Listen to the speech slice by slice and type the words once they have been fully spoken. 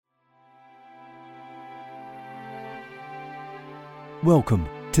Welcome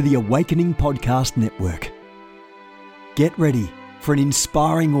to the Awakening Podcast Network. Get ready for an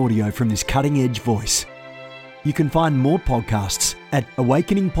inspiring audio from this cutting-edge voice. You can find more podcasts at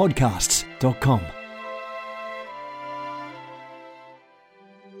awakeningpodcasts.com.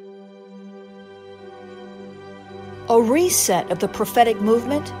 A reset of the prophetic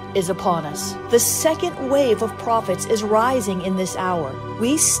movement is upon us. The second wave of prophets is rising in this hour.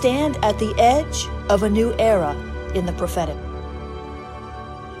 We stand at the edge of a new era in the prophetic.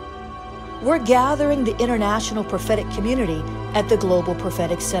 We're gathering the international prophetic community at the Global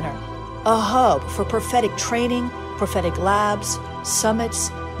Prophetic Center, a hub for prophetic training, prophetic labs, summits,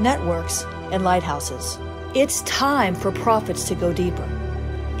 networks, and lighthouses. It's time for prophets to go deeper.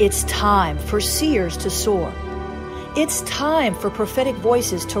 It's time for seers to soar. It's time for prophetic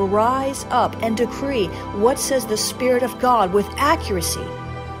voices to rise up and decree what says the Spirit of God with accuracy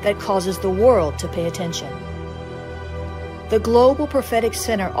that causes the world to pay attention. The Global Prophetic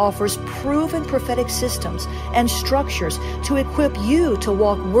Center offers proven prophetic systems and structures to equip you to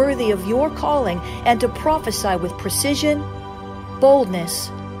walk worthy of your calling and to prophesy with precision,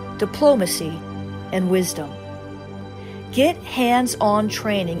 boldness, diplomacy, and wisdom. Get hands-on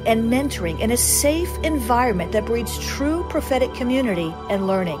training and mentoring in a safe environment that breeds true prophetic community and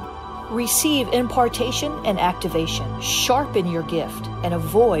learning. Receive impartation and activation. Sharpen your gift and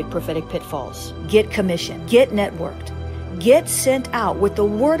avoid prophetic pitfalls. Get commissioned. Get networked. Get sent out with the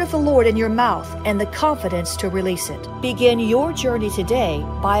word of the Lord in your mouth and the confidence to release it. Begin your journey today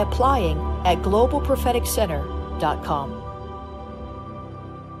by applying at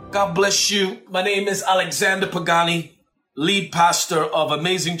globalpropheticcenter.com. God bless you. My name is Alexander Pagani, lead pastor of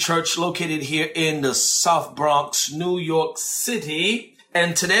Amazing Church located here in the South Bronx, New York City.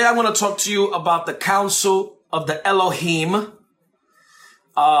 And today I want to talk to you about the counsel of the Elohim.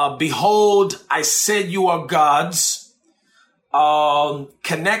 Behold, I said you are gods.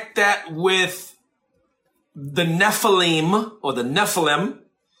 Connect that with the Nephilim or the Nephilim.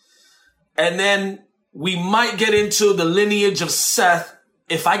 And then we might get into the lineage of Seth.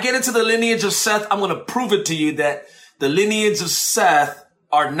 If I get into the lineage of Seth, I'm going to prove it to you that the lineage of Seth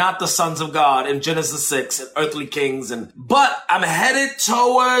are not the sons of God in Genesis 6 and earthly kings. But I'm headed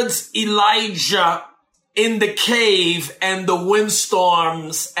towards Elijah in the cave and the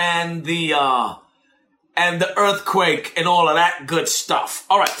windstorms and the earthquake and all of that good stuff.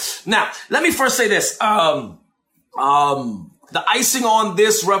 All right. Now, let me first say this. The icing on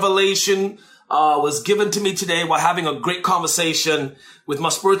this revelation was given to me today while having a great conversation with my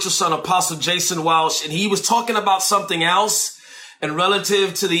spiritual son, Apostle Jason Welsh. And he was talking about something else and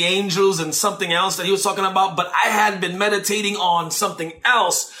relative to the angels and something else that he was talking about. But I had been meditating on something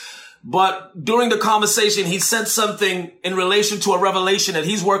else. But during the conversation, he said something in relation to a revelation that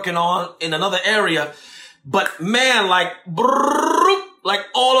he's working on in another area. But man, like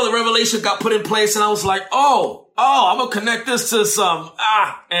all of the revelation got put in place. And I was like, oh, I'm going to connect this to some,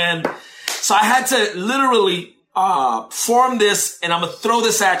 and so I had to literally, form this, and I'm going to throw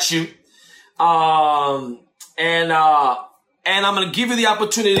this at you. And I'm going to give you the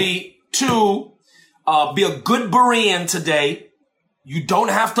opportunity to, be a good Berean today. You don't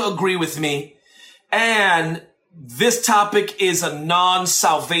have to agree with me. And this topic is a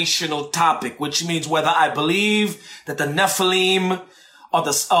non-salvational topic, which means whether I believe that the Nephilim are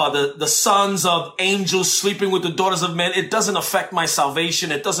the sons of angels sleeping with the daughters of men, it doesn't affect my salvation.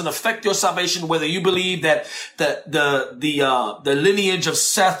 It doesn't affect your salvation. Whether you believe that the lineage of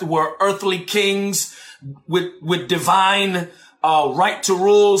Seth were earthly kings with divine right to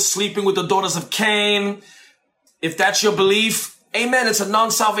rule, sleeping with the daughters of Cain. If that's your belief, amen. It's a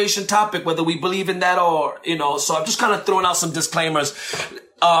non-salvation topic, whether we believe in that or, so I'm just kind of throwing out some disclaimers.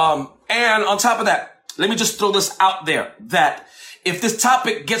 And on top of that, let me just throw this out there that if this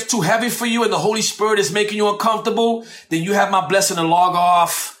topic gets too heavy for you and the Holy Spirit is making you uncomfortable, then you have my blessing to log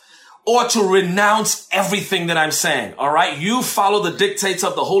off or to renounce everything that I'm saying. All right. You follow the dictates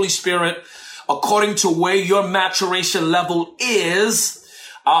of the Holy Spirit according to where your maturation level is,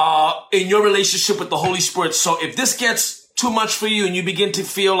 in your relationship with the Holy Spirit. So if this gets too much for you and you begin to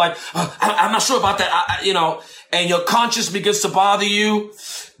feel like, I'm not sure about that, and your conscience begins to bother you,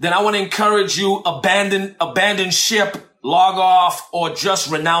 then I want to encourage you, abandon ship, log off, or just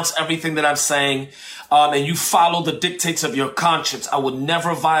renounce everything that I'm saying. And you follow the dictates of your conscience. I would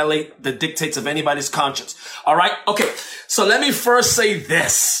never violate the dictates of anybody's conscience. All right. Okay. So let me first say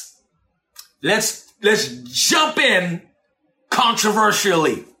this. Let's jump in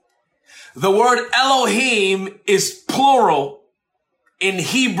controversially. The word Elohim is plural in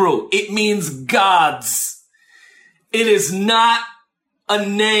Hebrew. It means gods. It is not a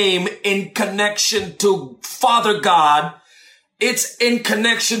name in connection to Father God. It's in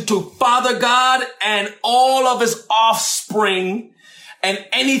connection to Father God and all of his offspring and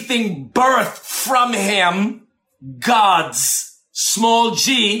anything birthed from him, God's, small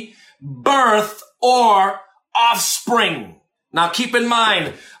g, birth or offspring. Now keep in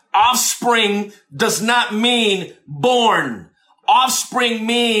mind, offspring does not mean born. Offspring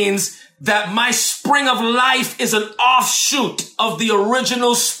means that my spring of life is an offshoot of the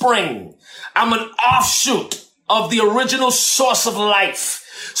original spring. I'm an offshoot of the original source of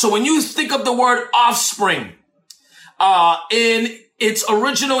life. So when you think of the word offspring, in its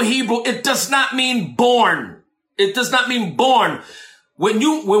original Hebrew, it does not mean born. It does not mean born. When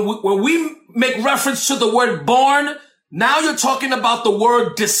we make reference to the word born, now you're talking about the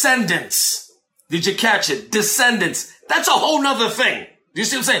word descendants. Did you catch it? Descendants. That's a whole nother thing. Do you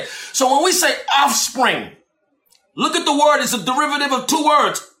see what I'm saying? So when we say offspring, look at the word. It's a derivative of two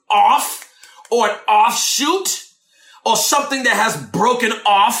words, off or an offshoot or something that has broken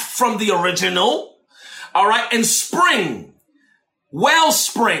off from the original. All right. And spring,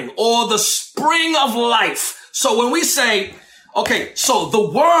 wellspring or the spring of life. So when we say, okay, so the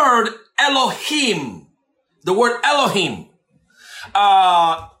word Elohim,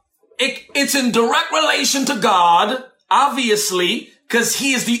 it's in direct relation to God, obviously, because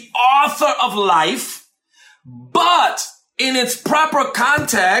he is the author of life, but in its proper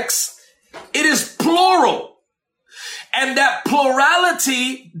context, it is plural. And that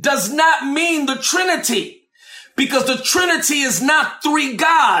plurality does not mean the Trinity, because the Trinity is not three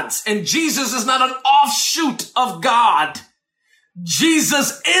gods, and Jesus is not an offshoot of God.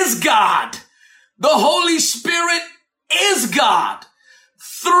 Jesus is God. The Holy Spirit is God.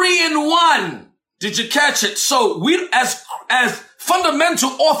 3 in 1. Did you catch it? So we, as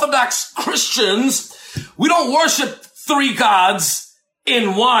fundamental Orthodox Christians, we don't worship three gods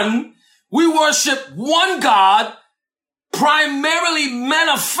in one. We worship one God, primarily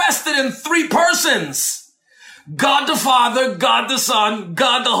manifested in three persons. God the Father, God the Son,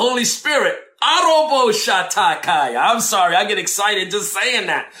 God the Holy Spirit. Arobo Shatakaya. I'm sorry, I get excited just saying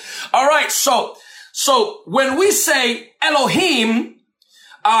that. All right, so when we say Elohim,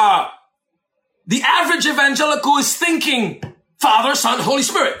 the average evangelical is thinking Father, Son, Holy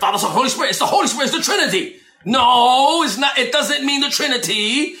Spirit. Father, Son, Holy Spirit. It's the Holy Spirit. It's the Trinity. No, it's not. It doesn't mean the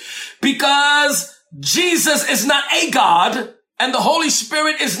Trinity, because Jesus is not a God and the Holy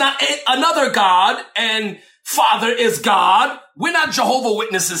Spirit is not another God and Father is God. We're not Jehovah's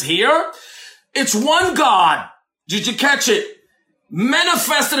Witnesses here. It's one God. Did you catch it?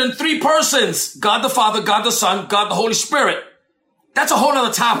 Manifested in three persons. God the Father, God the Son, God the Holy Spirit. That's a whole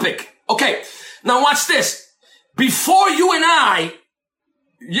other topic. Okay. Now watch this. Before you and I,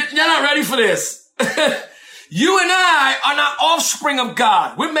 you're not ready for this. You and I are not offspring of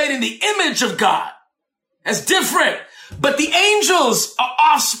God. We're made in the image of God. That's different. But the angels are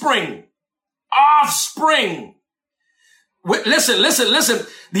offspring. Offspring. Listen.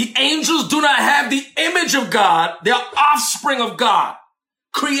 The angels do not have the image of God. They are offspring of God.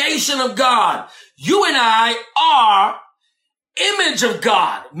 Creation of God. You and I are image of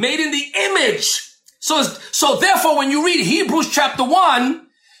God. Made in the image. So therefore, when you read Hebrews chapter 1,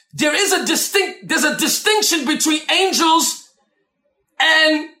 there's a distinction between angels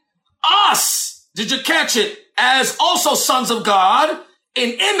and us. Did you catch it? As also sons of God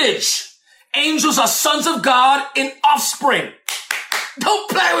in image. Angels are sons of God in offspring. Don't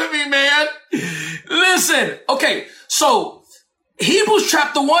play with me, man. Listen. Okay. So Hebrews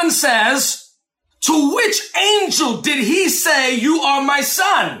chapter 1 says, to which angel did he say, you are my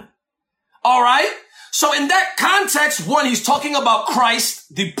son? All right. So in that context, one, he's talking about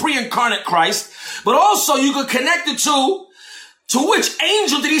Christ, the pre-incarnate Christ, but also you could connect it to which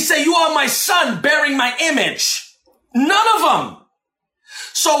angel did he say, you are my son, bearing my image? None of them.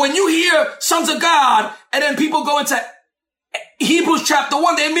 So when you hear sons of God, and then people go into Hebrews chapter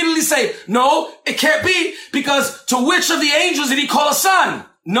 1, they immediately say, no, it can't be, because to which of the angels did he call a son?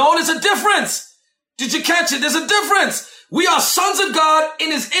 No, there's a difference. Did you catch it? There's a difference. We are sons of God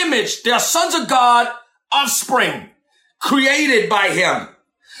in his image. They are sons of God, offspring, created by him.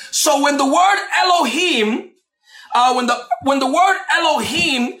 So when the word Elohim, when the word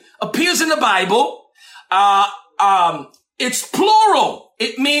Elohim appears in the Bible, it's plural.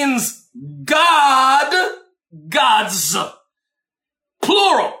 It means God, gods.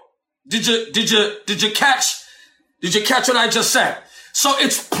 Plural. Did you catch what I just said? So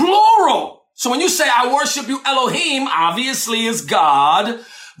it's plural. So when you say, I worship you, Elohim, obviously is God,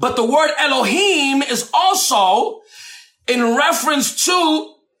 but the word Elohim is also in reference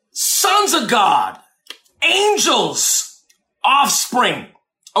to sons of God, angels, offspring.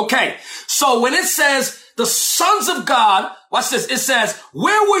 Okay, so when it says the sons of God, watch this. It says,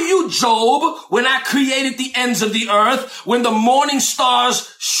 where were you, Job, when I created the ends of the earth, when the morning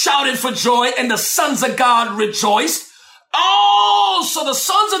stars shouted for joy and the sons of God rejoiced? Oh, so the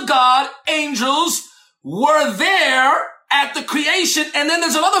sons of God, angels, were there at the creation. And then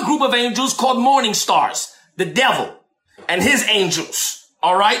there's another group of angels called morning stars, the devil and his angels.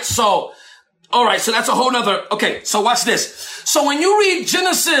 All right. So that's a whole nother. Okay. So watch this. So when you read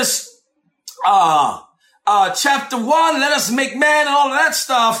Genesis, chapter 1, let us make man and all of that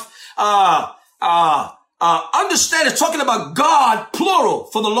stuff, understand it's talking about God, plural.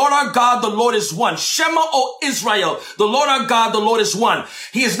 For the Lord our God, the Lord is one. Shema, O Israel, the Lord our God, the Lord is one.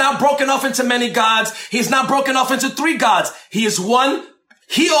 He is not broken off into many gods. He is not broken off into three gods. He is one.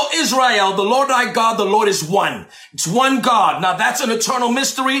 He, O Israel, the Lord thy God, the Lord is one. It's one God. Now that's an eternal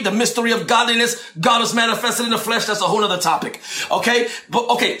mystery, the mystery of godliness. God is manifested in the flesh. That's a whole other topic. Okay.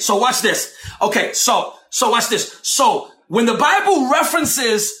 So watch this. Okay. So watch this. So when the Bible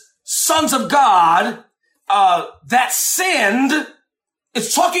references sons of God, that sinned,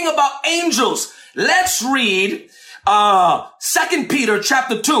 it's talking about angels. Let's read, 2 Peter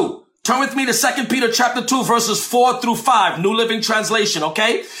chapter 2. Turn with me to 2 Peter chapter 2, verses 4 through 5, New Living Translation,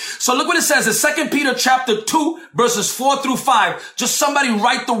 okay? So look what it says in 2 Peter chapter 2, verses 4 through 5. Just somebody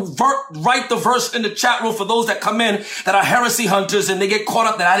write the verse in the chat room for those that come in that are heresy hunters and they get caught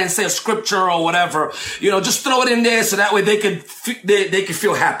up that I didn't say a scripture or whatever. Just throw it in there so that way they can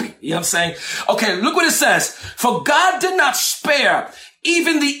feel happy. You know what I'm saying? Okay, look what it says. For God did not spare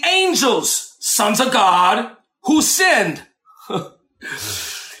even the angels, sons of God, who sinned.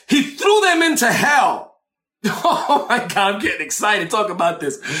 He threw them into hell. Oh my God, I'm getting excited talking about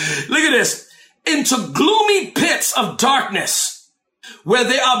this. Look at this. Into gloomy pits of darkness where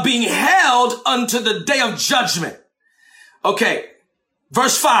they are being held unto the day of judgment. Okay.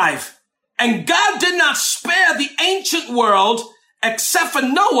 Verse 5. And God did not spare the ancient world except for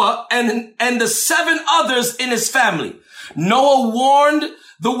Noah and the 7 others in his family. Noah warned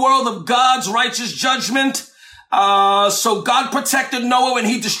the world of God's righteous judgment. So God protected Noah when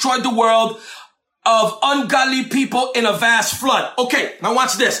he destroyed the world of ungodly people in a vast flood. Okay, now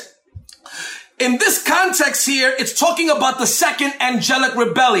watch this. In this context here, it's talking about the second angelic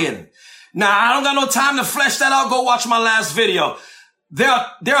rebellion. Now, I don't got no time to flesh that out. Go watch my last video. There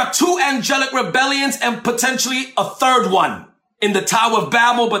are 2 angelic rebellions and potentially a third one in the Tower of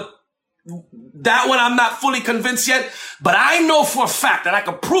Babel, but that one I'm not fully convinced yet. But I know for a fact, and I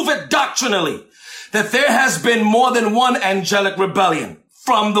can prove it doctrinally, that there has been more than one angelic rebellion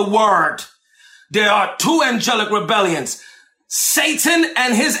from the word. There are 2 angelic rebellions, Satan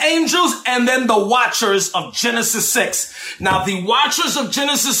and his angels, and then the watchers of Genesis 6. Now, the watchers of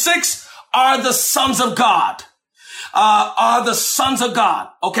Genesis 6 are the sons of God. Are the sons of God.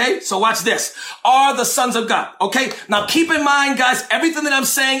 Okay. So watch this. Are the sons of God. Okay. Now keep in mind, guys, everything that I'm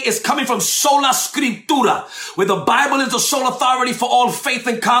saying is coming from sola scriptura, where the Bible is the sole authority for all faith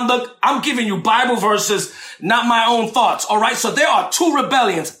and conduct. I'm giving you Bible verses, not my own thoughts. All right. So there are 2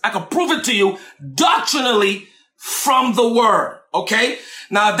 rebellions. I can prove it to you doctrinally from the word. Okay.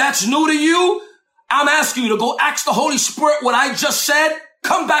 Now if that's new to you, I'm asking you to go ask the Holy Spirit what I just said.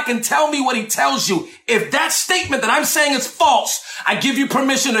 Come back and tell me what he tells you. If that statement that I'm saying is false, I give you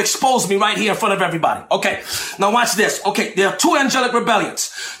permission to expose me right here in front of everybody. Okay. Now watch this. Okay. There are 2 angelic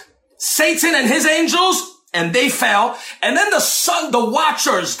rebellions. Satan and his angels, and they fell. And then the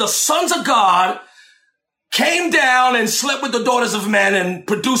watchers, the sons of God, came down and slept with the daughters of men and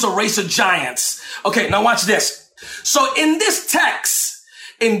produced a race of giants. Okay. Now watch this. So in this text,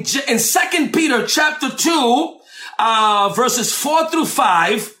 in 2 Peter chapter 2, verses 4 through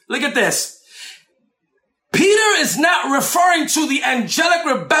 5, look at this. Peter is not referring to the angelic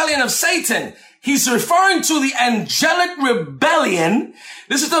rebellion of Satan. He's referring to the angelic rebellion,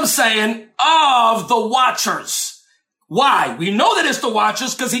 this is what I'm saying, of the watchers. Why? We know that it's the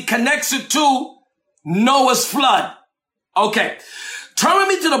watchers because he connects it to Noah's flood. Okay. Turn with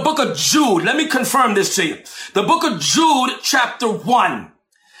me to the book of Jude. Let me confirm this to you. The book of Jude, chapter 1.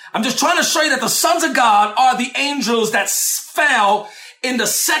 I'm just trying to show you that the sons of God are the angels that fell in the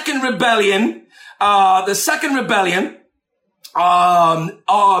second rebellion, during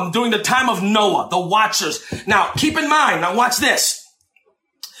the time of Noah, the watchers. Now, keep in mind, now watch this.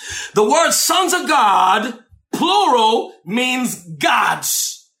 The word sons of God, plural, means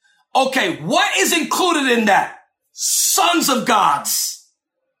gods. Okay, what is included in that? Sons of gods.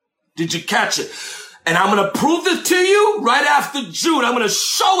 Did you catch it? And I'm going to prove it to you right after Jude. I'm going to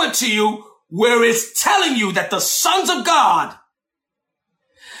show it to you where it's telling you that the sons of God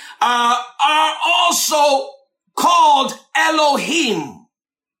are also called Elohim.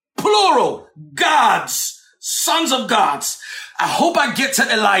 plural, gods, sons of gods. I hope I get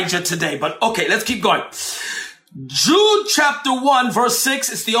to Elijah today, but okay, let's keep going. Jude chapter 1 verse 6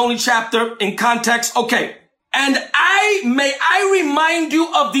 is the only chapter in context. Okay. And may I remind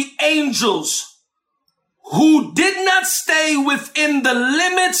you of the angels who did not stay within the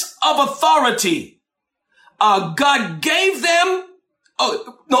limits of authority. God gave them.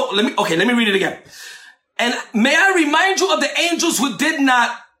 Let me read it again. And may I remind you of the angels who did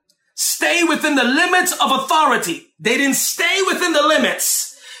not stay within the limits of authority. They didn't stay within the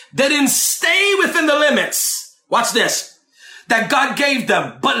limits. They didn't stay within the limits. Watch this. That God gave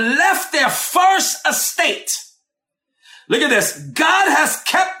them, but left their first estate. Look at this. God has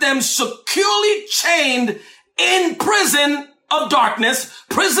kept them securely chained in prisons of darkness,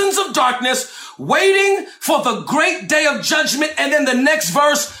 waiting for the great day of judgment. And then the next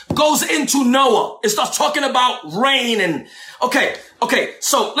verse goes into Noah. It starts talking about rain and okay.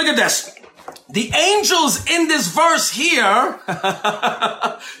 So look at this. The angels in this verse here, you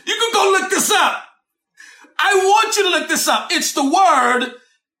can go look this up. I want you to look this up. It's the word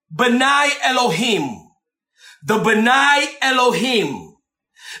B'nai Elohim. The B'nai Elohim.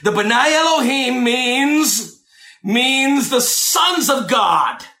 The B'nai Elohim means the sons of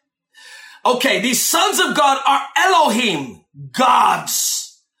God. Okay, these sons of God are Elohim,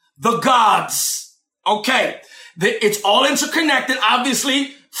 gods, the gods. Okay, it's all interconnected.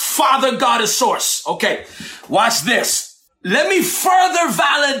 Obviously, Father God is source. Okay, watch this. Let me further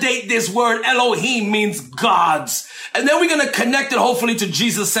validate this word. Elohim means gods. And then we're going to connect it hopefully to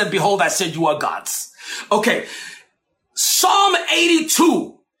Jesus said, behold, I said you are gods. Okay. Psalm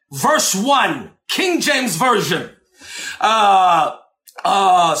 82 verse 1, King James Version. Psalm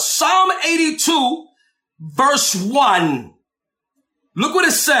 82 verse 1. Look what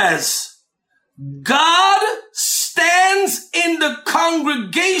it says. God stands in the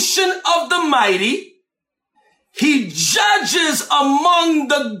congregation of the mighty. He judges among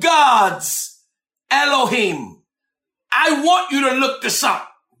the gods, Elohim. I want you to look this up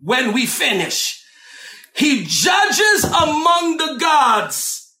when we finish. He judges among the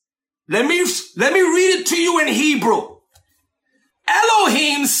gods. Let me read it to you in Hebrew.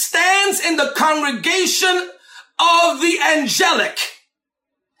 Elohim stands in the congregation of the angelic.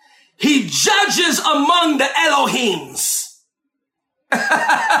 He judges among the Elohims.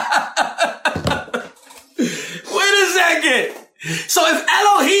 Wait a second. So if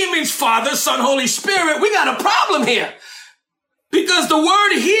Elohim means Father, Son, Holy Spirit, we got a problem here. Because the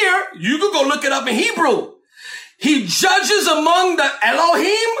word here, you could go look it up in Hebrew. He judges among the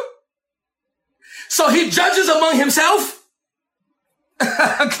Elohim. So he judges among himself.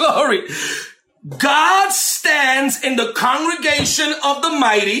 Glory. God stands in the congregation of the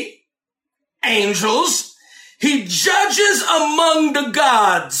mighty angels. He judges among the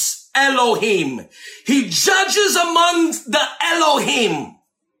gods. Elohim. He judges among the Elohim.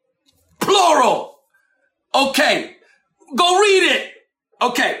 Plural. Okay. Go read it.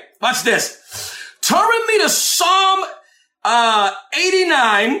 Okay. Watch this. Turn with me to Psalm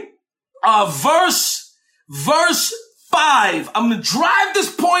 89, verse 5. I'm going to drive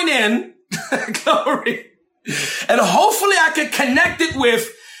this point in. Glory. And hopefully I can connect it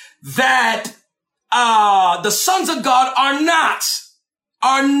with that the sons of God are not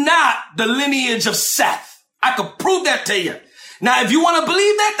the lineage of Seth. I could prove that to you. Now, if you want to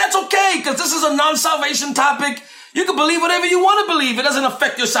believe that, that's okay, because this is a non-salvation topic. You can believe whatever you want to believe. It doesn't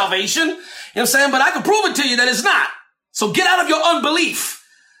affect your salvation. You know what I'm saying? But I can prove it to you that it's not. So get out of your unbelief.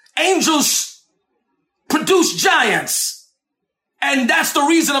 Angels produce giants. And that's the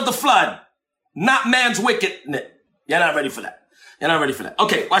reason of the flood. Not man's wickedness. You're not ready for that.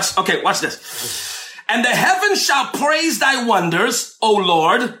 Okay, watch this. And the heavens shall praise thy wonders, O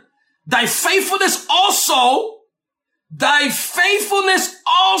Lord. Thy faithfulness also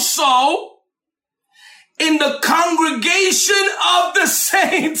in the congregation of the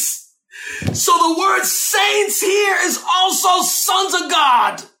saints. So the word saints here is also sons of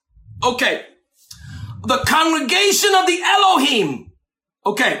God. Okay. The congregation of the Elohim.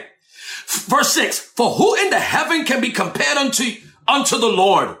 Okay. Verse 6. For who in the heaven can be compared unto the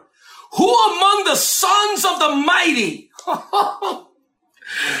Lord? Who among the sons of the mighty?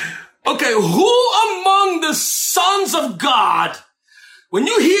 Okay, who among the sons of God? When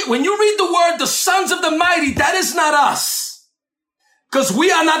you read the word, the sons of the mighty, that is not us. Because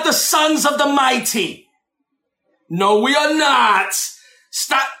we are not the sons of the mighty. No, we are not.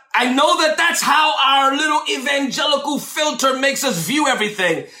 Stop. I know that that's how our little evangelical filter makes us view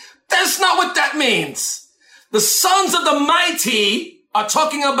everything. That's not what that means. The sons of the mighty are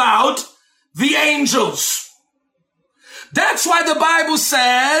talking about the angels. That's why the Bible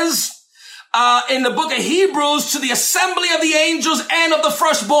says in the book of Hebrews to the assembly of the angels and of the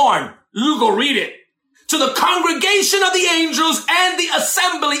firstborn. You go read it. To the congregation of the angels and the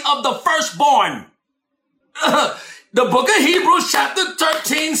assembly of the firstborn. The book of Hebrews chapter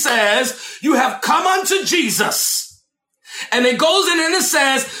 13 says, you have come unto Jesus. And it goes in and it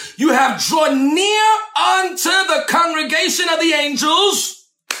says, you have drawn near unto the congregation of the angels,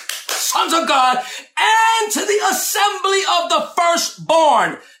 sons of God, and to the assembly of the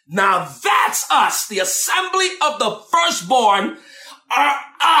firstborn. Now that's us. The assembly of the firstborn are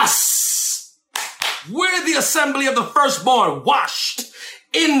us. We're the assembly of the firstborn, washed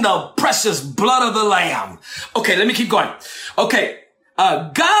in the precious blood of the Lamb. Okay, let me keep going. Okay,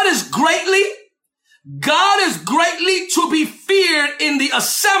 God is greatly to be feared in the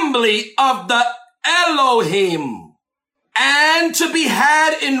assembly of the Elohim, and to be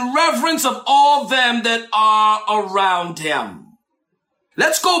had in reverence of all them that are around him.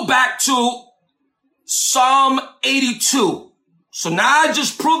 Let's go back to Psalm 82. So now I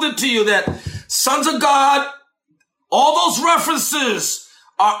just proved it to you that sons of God, all those references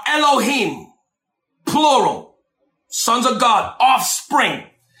are Elohim, plural. Sons of God, offspring,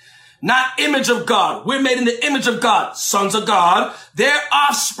 not image of God. We're made in the image of God, sons of God. They're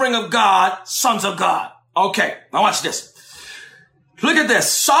offspring of God, sons of God. Okay, now watch this. Look at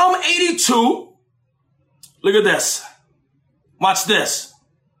this. Psalm 82. Look at this. Watch this.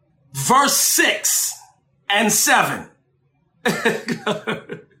 Verse 6 and 7.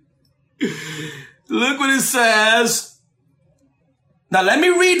 Look what it says. Now let me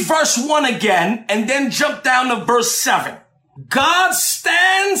read verse 1 again and then jump down to verse 7. God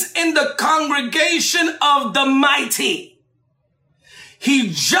stands in the congregation of the mighty. He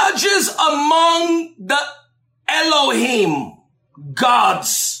judges among the Elohim,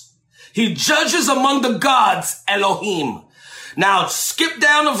 gods. He judges among the gods, Elohim. Now skip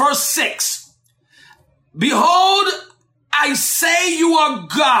down to verse 6. Behold, I say you are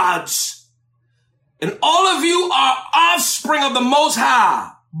gods, and all of you are offspring of the Most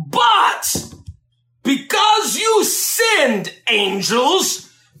High. But because you sinned,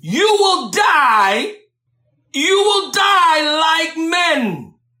 angels, you will die. You will die like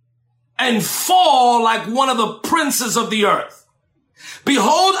men and fall like one of the princes of the earth.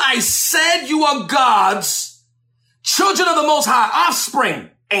 Behold, I said you are gods, children of the Most High,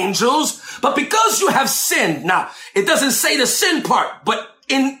 offspring, angels. But because you have sinned, now it doesn't say the sin part, but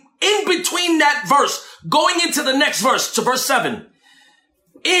in between that verse, going into the next verse, to verse 7,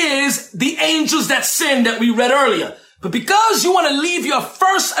 is the angels that sinned that we read earlier. But because you want to leave your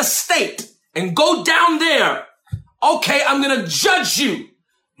first estate and go down there, okay, I'm going to judge you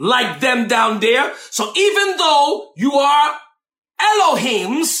like them down there. So even though you are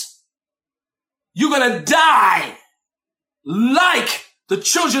Elohims, you're going to die like the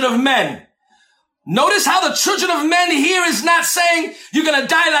children of men. Notice how the children of men here is not saying you're going to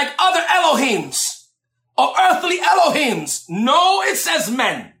die like other Elohims or earthly Elohims. No, it says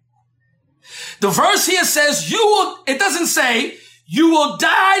men. The verse here says it doesn't say you will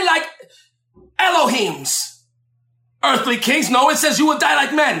die like Elohims, earthly kings. No, it says you will die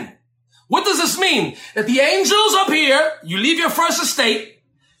like men. What does this mean? That the angels up here, you leave your first estate,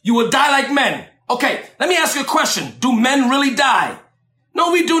 you will die like men. Okay, let me ask you a question. Do men really die?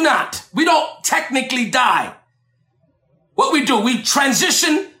 No, we do not. We don't technically die. What we do, we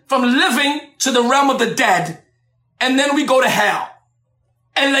transition from living to the realm of the dead, and then we go to hell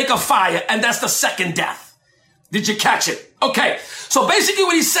and lake of fire, and that's the second death. Did you catch it? Okay, so basically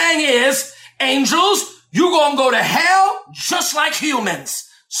what he's saying is, angels, you're going to go to hell just like humans,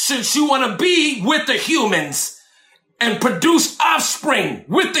 since you want to be with the humans and produce offspring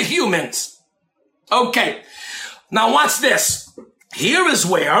with the humans. Okay, now watch this. Here is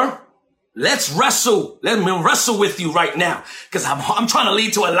where let me wrestle with you right now, because I'm trying to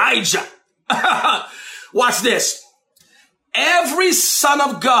lead to Elijah. Watch this. Every son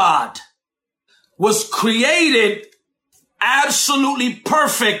of God was created absolutely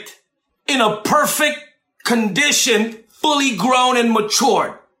perfect, in a perfect condition, fully grown and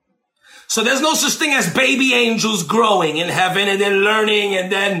matured. So there's no such thing as baby angels growing in heaven and then learning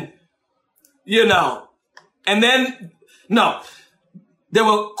and then, no. They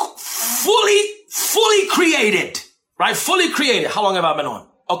were fully created, right? Fully created. How long have I been on?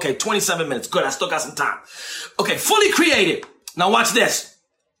 Okay, 27 minutes. Good. I still got some time. Okay, fully created. Now watch this.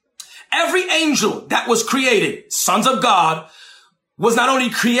 Every angel that was created, sons of God, was not only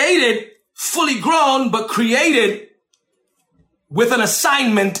created fully grown, but created with an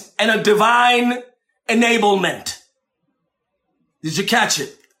assignment and a divine enablement. Did you catch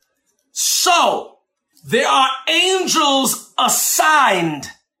it? So, there are angels assigned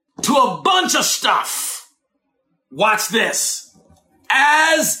to a bunch of stuff. Watch this.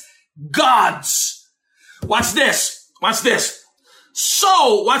 As gods. Watch this. Watch this.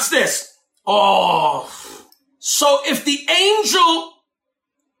 So, watch this. So if the angel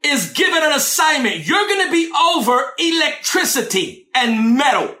is given an assignment, you're going to be over electricity and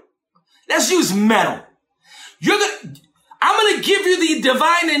metal. Let's use metal. I'm going to give you the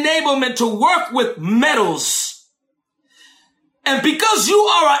divine enablement to work with metals. And because you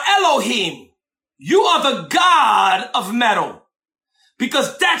are an Elohim, you are the God of metal.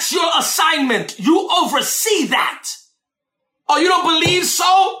 Because that's your assignment. You oversee that. Oh, you don't believe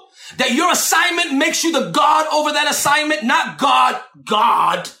so? That your assignment makes you the God over that assignment? Not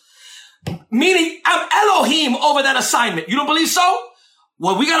God. Meaning I'm Elohim over that assignment. You don't believe so?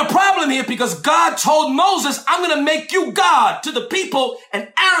 Well, we got a problem here because God told Moses, I'm going to make you God to the people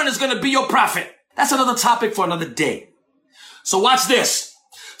and Aaron is going to be your prophet. That's another topic for another day. So watch this.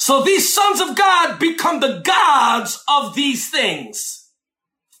 So these sons of God become the gods of these things.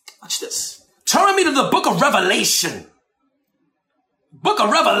 Watch this. Turn me to the book of Revelation. Book of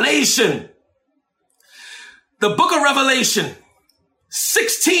Revelation. The book of Revelation,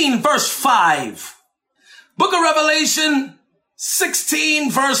 16 verse 5. Book of Revelation,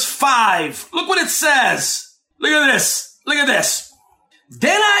 16 verse 5. Look what it says. Look at this. Look at this.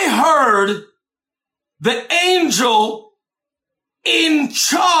 Then I heard the angel in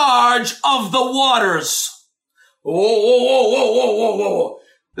charge of the waters. Whoa.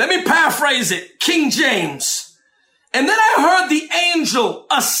 Let me paraphrase it. King James. And then I heard the angel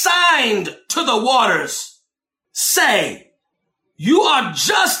assigned to the waters say, you are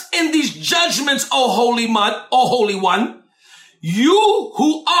just in these judgments, O Holy One, you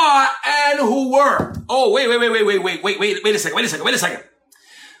who are and who were. Oh, wait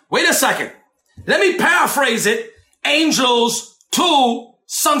a second. Let me paraphrase it. Angels to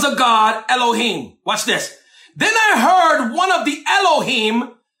sons of God, Elohim. Watch this. Then I heard one of the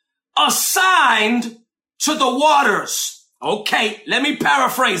Elohim assigned to the waters. Okay, let me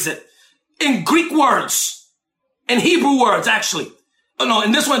paraphrase it. In Greek words. In Hebrew words, actually. Oh, no,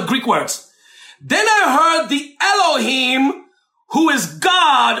 in this one, Greek words. Then I heard the Elohim, who is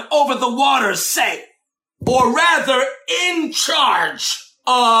God over the waters, say, or rather in charge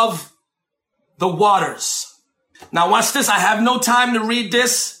of the waters. Now watch this. I have no time to read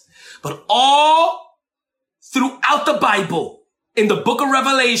this, but all throughout the Bible, in the book of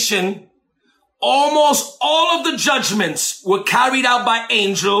Revelation, almost all of the judgments were carried out by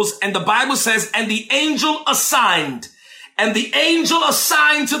angels, and the Bible says, and the angel assigned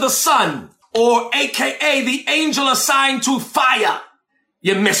to the sun, or AKA the angel assigned to fire.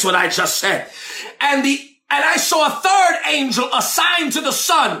 You missed what I just said. And I saw a third angel assigned to the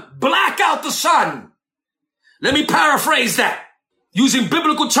sun, black out the sun. Let me paraphrase that using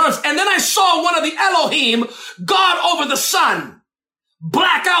biblical terms. And then I saw one of the Elohim, God over the sun,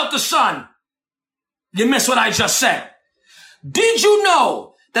 black out the sun. You missed what I just said. Did you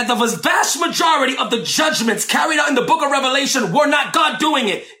know that the vast majority of the judgments carried out in the book of Revelation were not God doing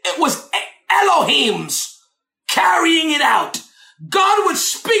it? It was Elohims carrying it out. God would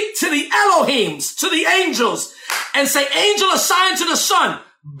speak to the Elohims, to the angels, and say, angel assigned to the sun,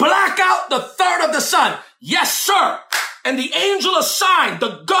 black out the third of the sun. Yes, sir. And the angel assigned,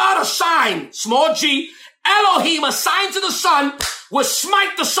 the God assigned, small g, Elohim assigned to the sun, would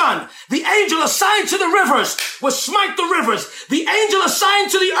smite the sun. The angel assigned to the rivers would smite the rivers. The angel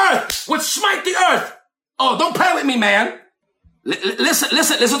assigned to the earth would smite the earth. Oh, don't play with me, man. Listen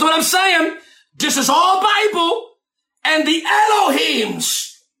to what I'm saying. This is all Bible, and the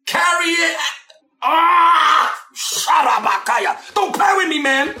Elohims carry it. Sharabakaya. Don't play with me,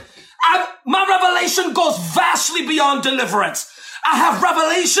 man. My revelation goes vastly beyond deliverance. I have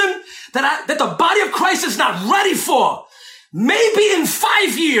revelation that the body of Christ is not ready for. Maybe in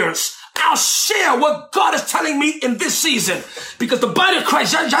 5 years, I'll share what God is telling me in this season. Because the body of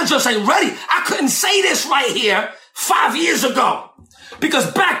Christ, y'all just ain't ready. I couldn't say this right here 5 years ago.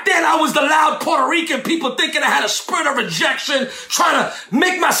 Because back then I was the loud Puerto Rican people thinking I had a spirit of rejection, trying to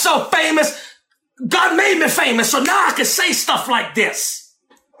make myself famous. God made me famous, so now I can say stuff like this.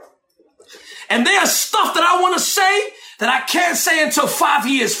 And there's stuff that I want to say that I can't say until 5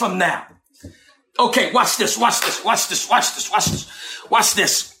 years from now. Okay, watch this. Look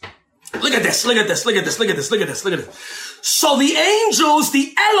at this. So the angels,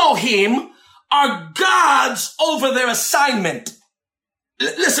 the Elohim, are gods over their assignment.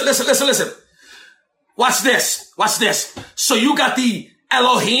 Listen. Watch this. So you got the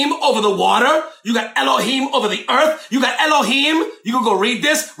Elohim over the water. You got Elohim over the earth. You got Elohim. You can go read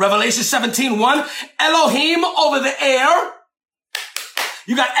this. Revelation 17:1. Elohim over the air.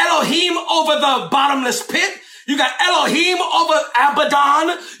 You got Elohim over the bottomless pit. You got Elohim over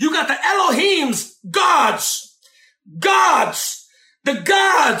Abaddon. You got the Elohims, gods, the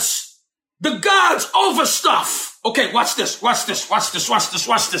gods over stuff. Okay, watch this. Watch this.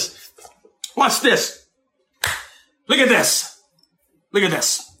 Look at this.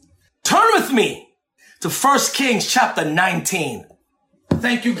 Turn with me to 1 Kings chapter 19.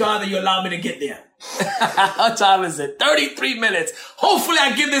 Thank you, God, that you allowed me to get there. What time is it? 33 minutes. Hopefully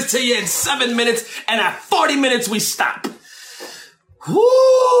I give this to you in 7 minutes, and at 40 minutes we stop.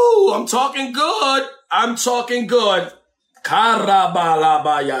 Woo! I'm talking good.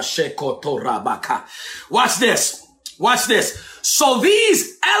 Watch this. So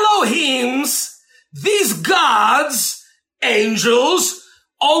these Elohims, these gods, angels,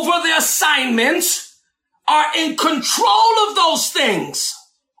 over their assignments, are in control of those things.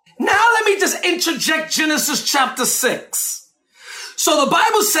 Now let me just interject Genesis chapter 6. So the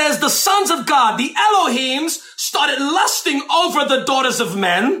Bible says the sons of God, the Elohims, started lusting over the daughters of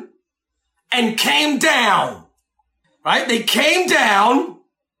men and came down. Right? They came down,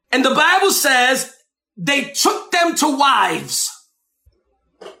 and the Bible says they took them to wives.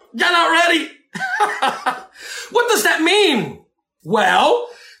 You're not ready? What does that mean? Well,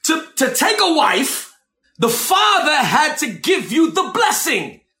 to take a wife, the father had to give you the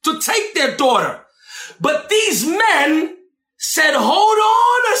blessing to take their daughter. But these men said, hold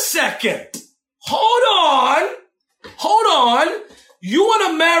on a second. Hold on. You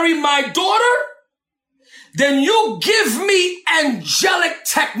want to marry my daughter? Then you give me angelic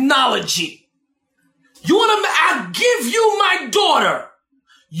technology. I'll give you my daughter.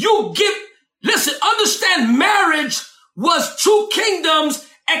 Listen, understand, marriage was two kingdoms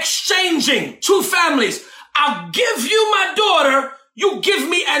exchanging, two families. I'll give you my daughter. You give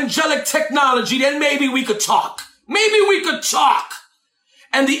me angelic technology, then maybe we could talk.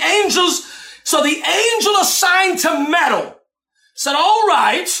 And the angels, so the angel assigned to metal said, all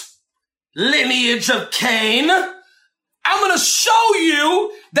right, lineage of Cain, I'm going to show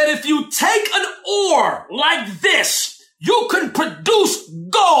you that if you take an ore like this, you can produce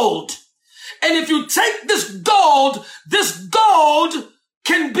gold. And if you take this gold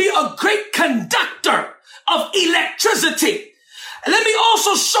can be a great conductor of electricity. And let me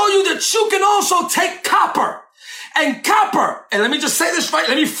also show you that you can also take copper. And copper, and let me just say this right,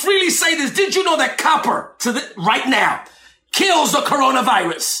 let me freely say this. Did you know that copper, right now, kills the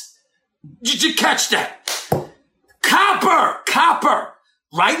coronavirus? Did you catch that? Copper,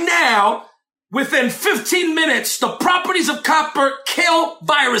 right now, within 15 minutes, the properties of copper kill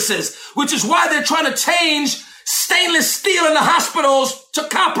viruses, which is why they're trying to change stainless steel in the hospitals to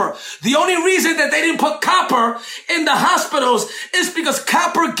copper. The only reason that they didn't put copper in the hospitals is because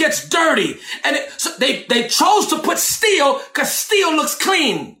copper gets dirty. And so they chose to put steel because steel looks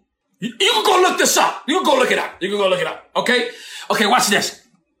clean. You can go look this up. You can go look it up. Okay, watch this.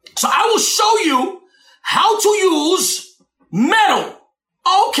 So I will show you how to use metal.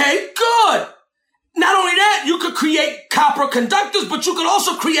 Okay, good. Not only that, you could create copper conductors, but you could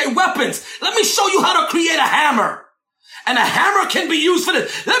also create weapons. Let me show you how to create a hammer. And a hammer can be used for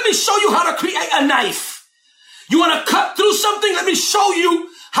this. Let me show you how to create a knife. You want to cut through something? Let me show you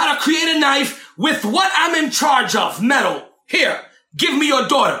how to create a knife with what I'm in charge of, metal. Here, give me your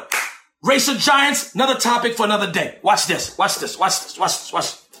daughter. Race of giants, another topic for another day. Watch this. Watch this.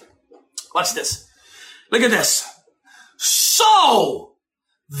 Look at this. So,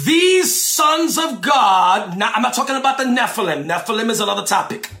 these sons of God, now I'm not talking about the Nephilim. Nephilim is another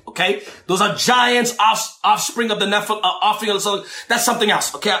topic, okay? Those are giants, offspring of the Nephilim, that's something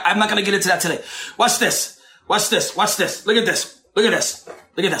else, okay? I'm not going to get into that today. Watch this. Look at this.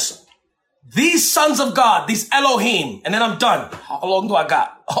 These sons of God, these Elohim, and then I'm done. How long do I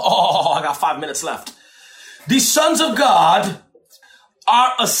got? I got 5 minutes left. These sons of God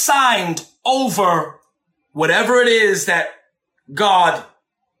are assigned over whatever it is that God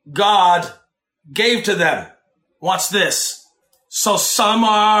gave to them. Watch this. So some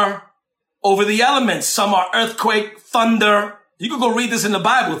are over the elements. Some are earthquake, thunder. You can go read this in the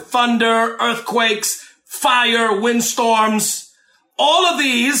Bible. Thunder, earthquakes, fire, windstorms. All of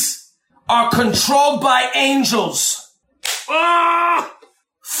these are controlled by angels.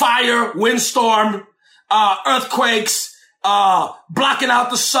 Fire, windstorm, earthquakes, blocking out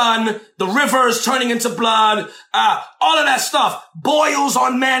the sun, the rivers turning into blood, all of that stuff, boils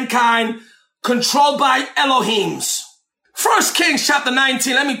on mankind, controlled by Elohims. 1 Kings chapter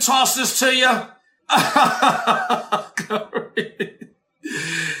 19, let me toss this to you.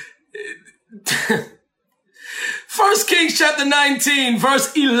 1 Kings chapter 19,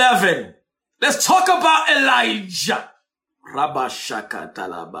 verse 11. Let's talk about Elijah.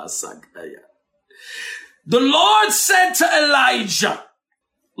 The Lord said to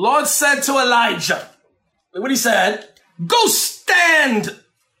Elijah, what he said, go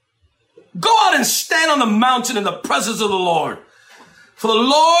out and stand on the mountain in the presence of the Lord, for the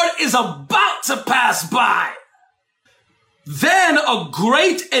Lord is about to pass by. Then a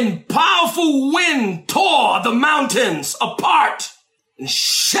great and powerful wind tore the mountains apart and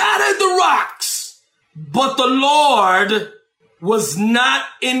shattered the rocks, but the Lord was not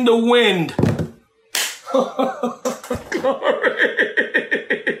in the wind.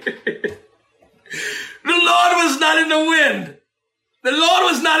 The Lord was not in the wind. The Lord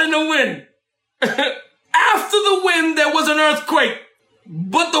was not in the wind. After the wind, there was an earthquake,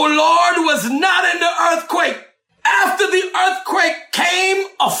 but the Lord was not in the earthquake. After the earthquake came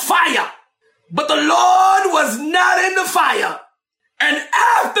a fire, but the Lord was not in the fire. And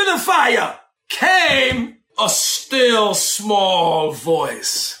after the fire came a still small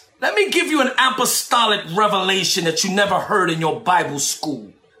voice. Let me give you an apostolic revelation that you never heard in your Bible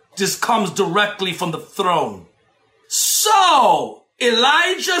school. This comes directly from the throne. So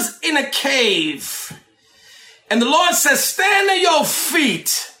Elijah's in a cave, and the Lord says, stand on your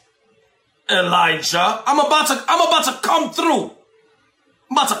feet, Elijah. I'm about to come through.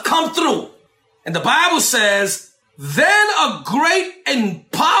 I'm about to come through. And the Bible says, then a great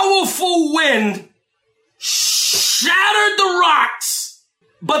and powerful wind shattered the rocks,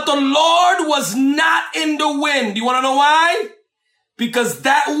 but the Lord was not in the wind. You want to know why? Because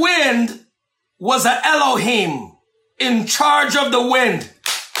that wind was an Elohim in charge of the wind.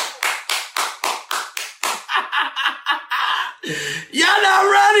 Y'all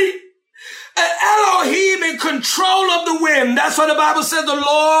not ready? An Elohim in control of the wind. That's why the Bible said the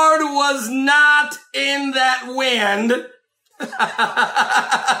Lord was not in that wind.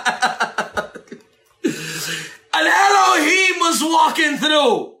 An Elohim was walking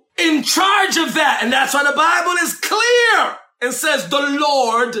through, in charge of that. And that's why the Bible is clear and says the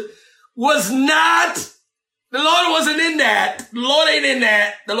Lord was not, the Lord wasn't in that. The Lord ain't in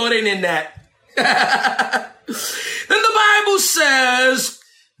that. The Lord ain't in that. Then the Bible says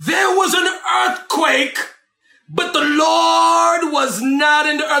there was an earthquake, but the Lord was not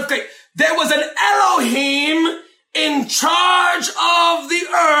in the earthquake. There was an Elohim in charge of the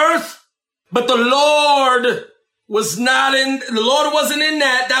earth, but the Lord was not in, the Lord wasn't in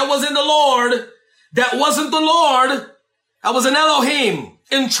that. That wasn't the Lord. That wasn't the Lord. That was an Elohim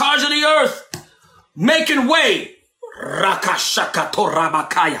in charge of the earth, making way.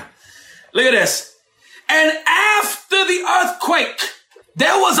 Rakashakatorabakaya. Look at this. And after the earthquake,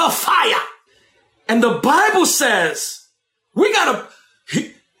 there was a fire. And the Bible says, the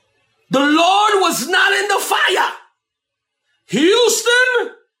Lord was not in the fire.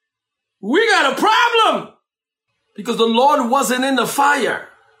 Houston, we got a problem. Because the Lord wasn't in the fire.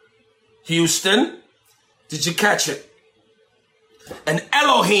 Houston, did you catch it? An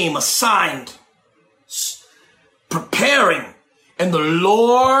Elohim assigned, preparing, and the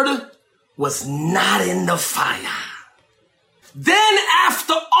Lord was not in the fire. Then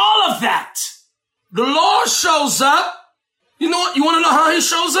after all of that, the Lord shows up. You know what? You want to know how he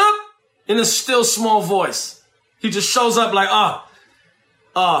shows up? In a still small voice. He just shows up like,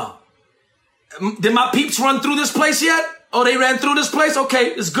 did my peeps run through this place yet? Oh, they ran through this place? Okay,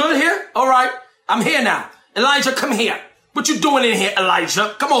 it's good here? All right, I'm here now. Elijah, come here. What you doing in here,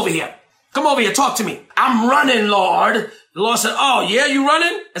 Elijah? Come over here. Come over here, talk to me. I'm running, Lord. The Lord said, oh, yeah, you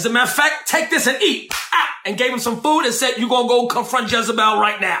running? As a matter of fact, take this and eat. And gave him some food and said, you're going to go confront Jezebel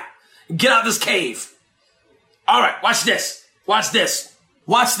right now. Get out of this cave. All right, watch this. Watch this.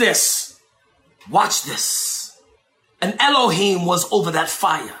 Watch this. Watch this. An Elohim was over that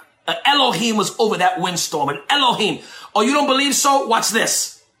fire. An Elohim was over that windstorm. An Elohim. Oh, you don't believe so? Watch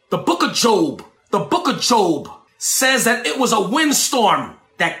this. The book of Job says that it was a windstorm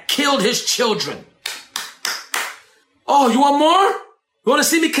that killed his children. Oh, you want more? You want to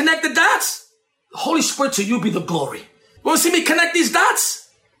see me connect the dots? The Holy Spirit, to you be the glory. You want to see me connect these dots?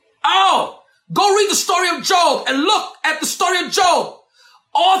 Oh, go read the story of Job and look at the story of Job.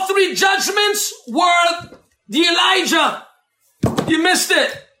 All three judgments were the Elijah. You missed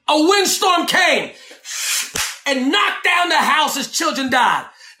it. A windstorm came and knocked down the house. His children died.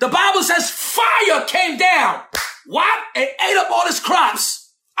 The Bible says fire came down. What? And ate up all his crops.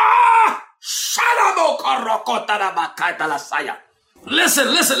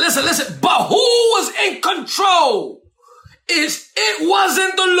 Listen. But who was in control? It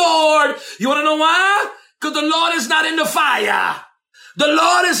wasn't the Lord. You want to know why? Because the Lord is not in the fire. The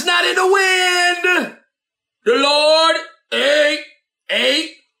Lord is not in the wind. The Lord,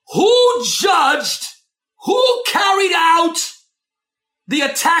 who Who carried out the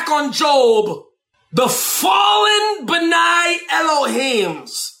attack on Job? The fallen Benai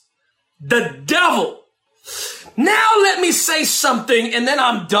Elohims. The devil. Now let me say something and then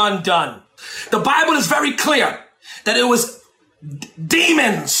I'm done. The Bible is very clear that it was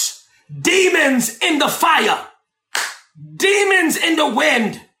demons in the fire, demons in the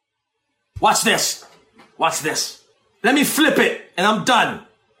wind. Watch this. Let me flip it and I'm done.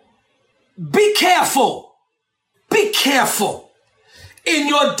 Be careful in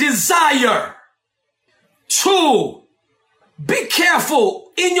your desire to be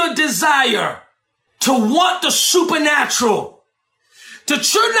careful in your desire to want the supernatural,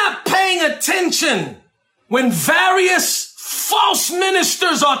 that you're not paying attention when various false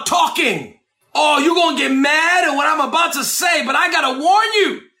ministers are talking. Oh, you're going to get mad at what I'm about to say, but I got to warn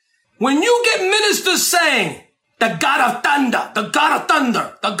you. When you get ministers saying, the God of thunder, the God of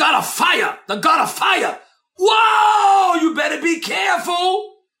thunder, the God of fire, the God of fire, whoa, you better be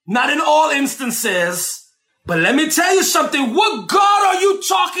careful. Not in all instances, but let me tell you something. What God are you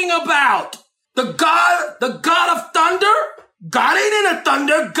talking about? The God of thunder? God ain't in a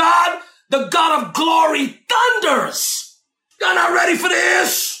thunder. God, the God of glory, thunders. Y'all not ready for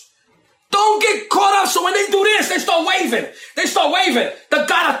this? Don't get caught up. So when they do this, they start waving. The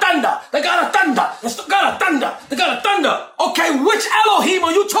God of thunder, the God of thunder, the God of thunder, the God of thunder. Okay, which Elohim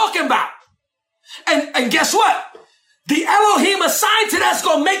are you talking about? And guess what? The Elohim assigned to that's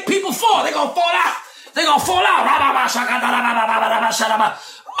going to make people fall. They're going to fall out.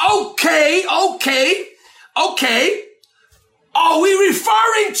 Okay. Are we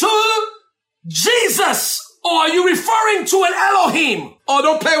referring to Jesus? Or are you referring to an Elohim? Oh,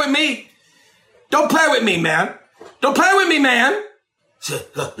 don't play with me. Don't play with me, man.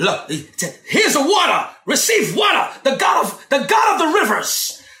 Look, here's the water. Receive water. The God of the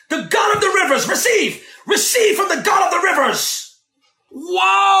rivers. The God of the rivers. Receive from the God of the rivers.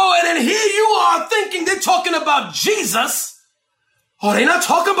 Wow. And then here you are thinking they're talking about Jesus. Oh, they're not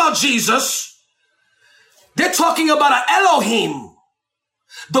talking about Jesus. They're talking about an Elohim.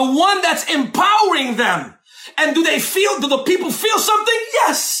 The one that's empowering them. And do the people feel something?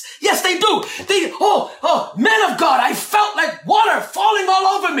 Yes, they do. Men of God, I felt like water falling all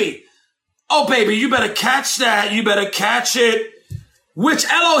over me. Oh, baby, you better catch that. You better catch it. Which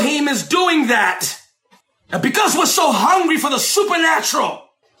Elohim is doing that? And because we're so hungry for the supernatural,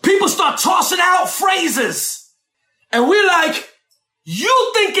 people start tossing out phrases. And we're like,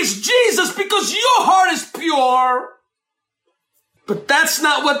 you think it's Jesus because your heart is pure. But that's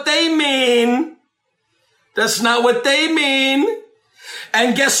not what they mean.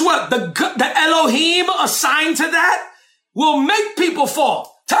 And guess what? The Elohim assigned to that will make people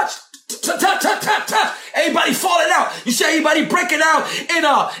fall. Touch. Everybody falling out. You see everybody breaking out in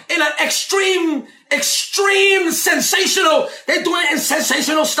an extreme sensational. They're doing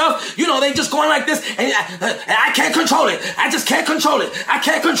sensational stuff. You know, they just going like this, and I can't control it. I just can't control it. I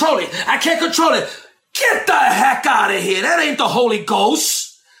can't control it. Get the heck out of here. That ain't the Holy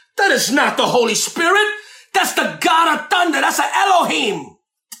Ghost. That is not the Holy Spirit. That's the God of thunder. That's an Elohim.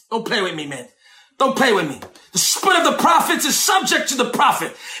 Don't play with me, man. Don't play with me. The spirit of the prophets is subject to the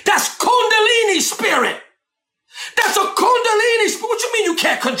prophet. That's Kundalini spirit. That's a Kundalini spirit. What you mean you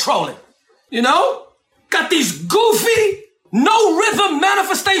can't control it? You know? Got these goofy, no rhythm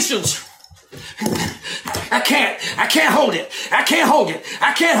manifestations. I can't hold it.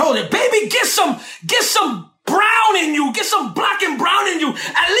 Baby, get some brown in you. Get some black and brown in you.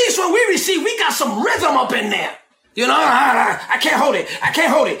 At least when we receive, we got some rhythm up in there. You know, I can't hold it.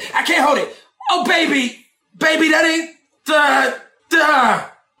 Oh, baby, that ain't the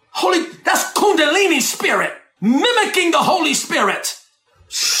holy, that's Kundalini spirit. Mimicking the Holy Spirit.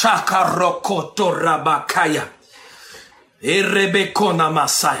 Shakarokoto rabakaya. Erebekona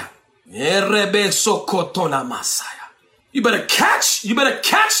masaya. Erebesokotona masaya. You better catch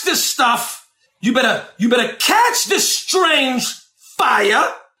this stuff. You better catch this strange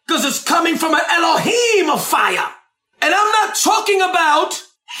fire, because it's coming from an Elohim of fire. And I'm not talking about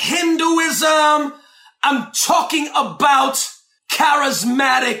Hinduism. I'm talking about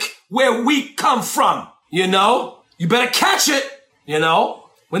charismatic, where we come from. You know, you better catch it. You know,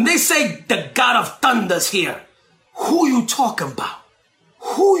 when they say the God of thunder's here, who you talking about?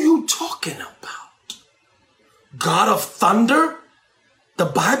 God of thunder? The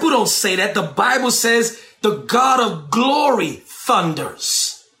Bible don't say that. The Bible says the God of glory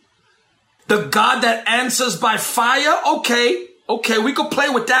thunders. The God that answers by fire? Okay, we could play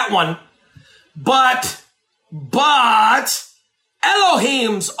with that one. But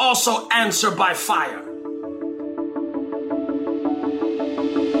Elohims also answer by fire.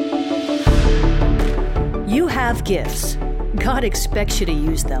 have gifts. God expects you to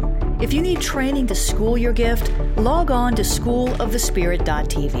use them. If you need training to school your gift, log on to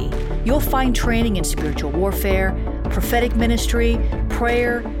schoolofthespirit.tv. You'll find training in spiritual warfare, prophetic ministry,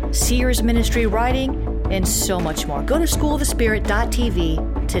 prayer, seers ministry, writing, and so much more. Go to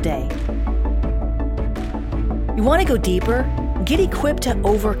schoolofthespirit.tv today. You want to go deeper? Get equipped to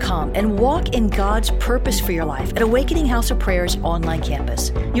overcome and walk in God's purpose for your life at Awakening House of Prayer's online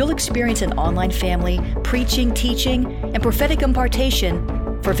campus. You'll experience an online family, preaching, teaching, and prophetic impartation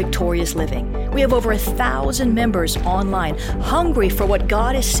for victorious living. We have over 1,000 members online, hungry for what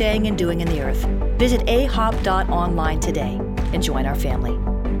God is saying and doing in the earth. Visit ahop.online today and join our family.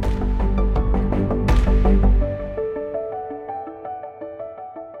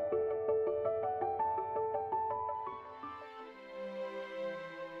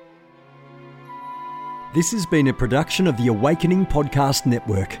 This has been a production of the Awakening Podcast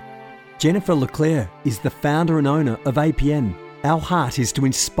Network. Jennifer Leclerc is the founder and owner of APN. Our heart is to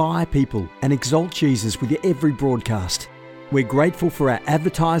inspire people and exalt Jesus with every broadcast. We're grateful for our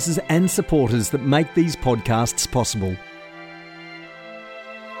advertisers and supporters that make these podcasts possible.